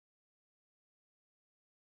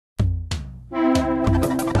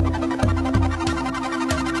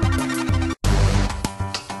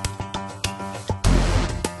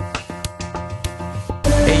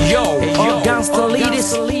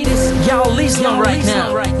this. Y'all listen right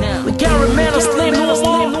now. We can't remain a slave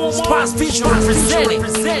no more. Spots feature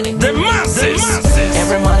representing the masses.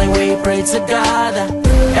 Every morning we pray to God.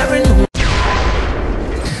 Every new.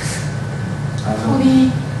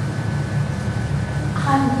 Tony, I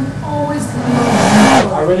will always love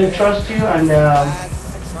you. I really trust you, and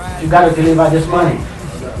you got to deliver this money.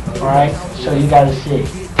 All right? So you got to see.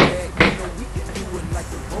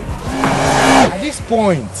 At this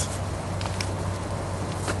point,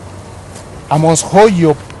 I must hold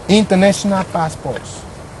your international passports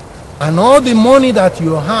and all the money that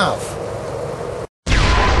you have.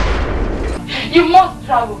 You must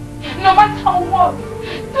travel, no matter what.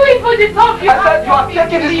 Do it for the love you have. I said you are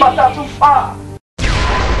taking this matter too far.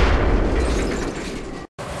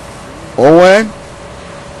 Owen,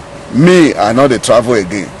 me, I know they travel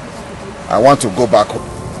again. I want to go back home.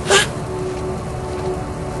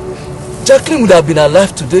 Jacqueline would have been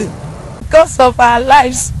alive today. Because of our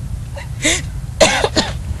lives,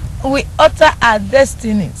 we utter our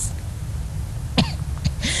destinies.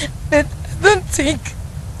 But I don't think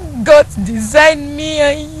God designed me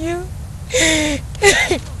and you,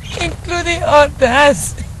 including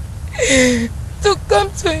others, to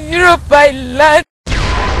come to Europe by land.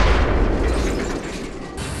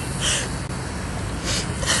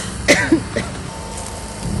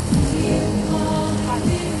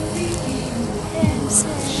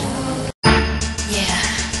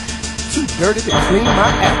 Too dirty to clean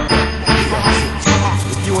my ass.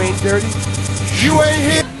 If you ain't dirty, you ain't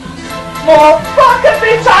here. Motherfucker,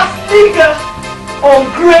 bitch ass nigga.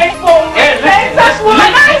 Ungrateful. That's what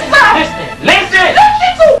Listen.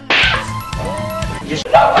 You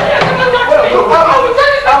should not.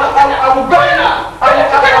 I will buy you.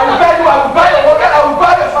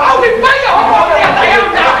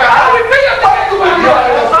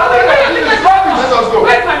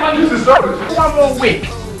 One more week.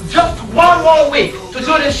 Just one more week to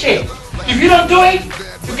do this shit. If you don't do it,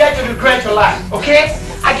 you get to regret your life, okay?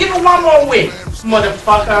 I give you one more week,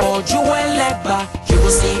 motherfucker. You will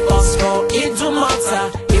see us go into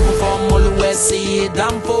matter. Even from Moluwe see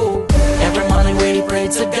Dampo. Every morning we pray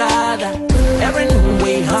to God. Every noon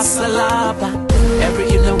we hustle up. Every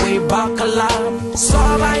evening we buckle up.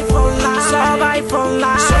 Survive for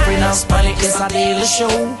life. Suffering and smiling is a daily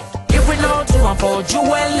show. If we know to unfold you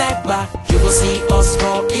well like back, you will see us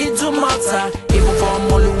go into matter. Even from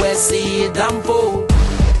Moluwe see Dampo.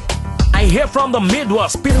 I hear from the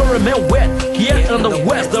Midwest, people remain wet. Here in the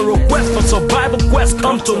West, the request for survival quest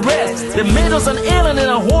comes to rest. They made us an alien in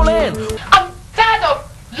a whole end. I'm tired of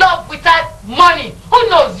love without money. Who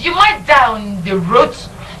knows? You might die on the road.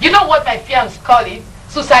 You know what my fiance call it?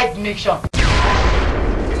 Suicide mission.